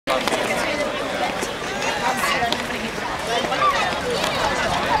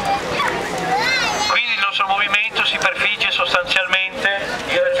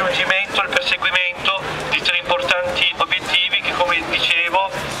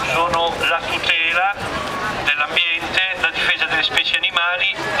la tutela dell'ambiente, la difesa delle specie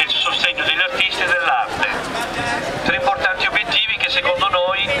animali e il sostegno degli artisti e dell'arte. Tre importanti obiettivi che secondo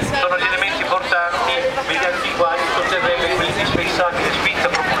noi sono gli elementi importanti mediante i quali sosterrebbe quell'indispensabile spinta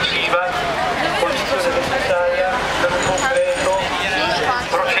propulsiva, condizione necessaria per un concreto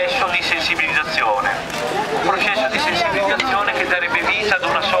processo di sensibilizzazione. Un processo di sensibilizzazione che darebbe vita ad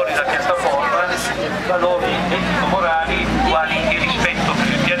una solida piattaforma di valori etico-morali quali il rispetto per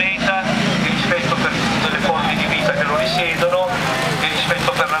il pianeta, il rispetto per tutte le forme di vita che lo risiedono, il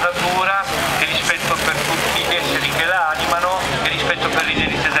rispetto per la natura, il rispetto per tutti gli esseri che la animano, il rispetto per i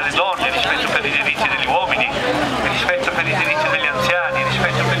diritti delle donne, il rispetto per i diritti degli uomini, il rispetto per i diritti degli anziani, il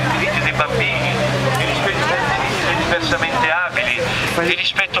rispetto per i diritti dei bambini, il rispetto per i diritti dei diversamente abili, il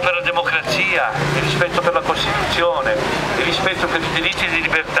rispetto per la democrazia, il rispetto per la Costituzione, il rispetto per i diritti di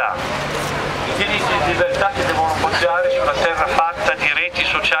libertà. I diritti di libertà che devono poggiare su una terra fatta di reti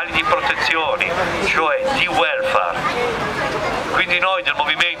sociali di protezioni, cioè di welfare. Quindi noi del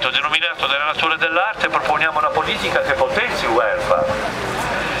Movimento Denominato Della Natura e Dell'Arte proponiamo una politica che potenzi il welfare,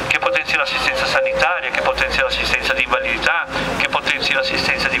 che potenzi l'assistenza sanitaria, che potenzi l'assistenza di invalidità, che potenzi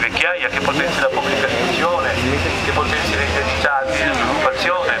l'assistenza di vecchiaia, che potenzi la pubblica istruzione, che potenzi le indennità di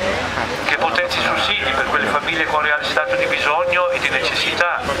disoccupazione, che potenzi i sussidi per quelle famiglie con reale stato di bisogno e di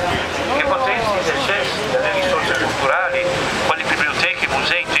necessità, che potenzi gli accessi alle risorse culturali, quali biblioteche,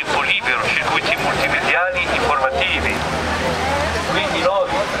 musei, tempo libero, circuiti multimediali informativi. Quindi noi,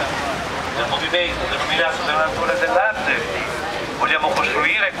 del Movimento Denominato Della Natura e Dell'Arte, vogliamo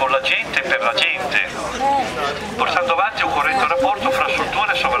costruire con la gente e per la gente, portando avanti un corretto rapporto fra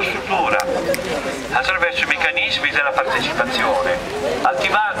struttura e sovrastruttura, attraverso i meccanismi della partecipazione,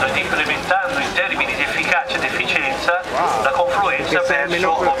 attivando ed implementando in termini di efficacia ed efficienza la confluenza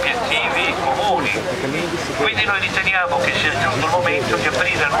verso obiettivi comuni. Quindi noi riteniamo che sia giunto il momento di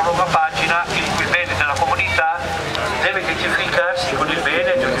aprire una nuova pagina in cui il bene della comunità deve identificarsi con il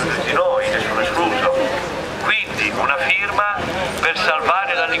bene di ognuno di noi, nessuno escluso. Quindi una firma per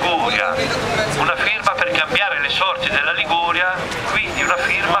salvare la Liguria, una firma per cambiare le sorti della Liguria, quindi una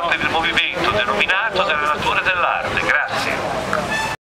firma per il Movimento Denominato Della Natura e Dell'Arte.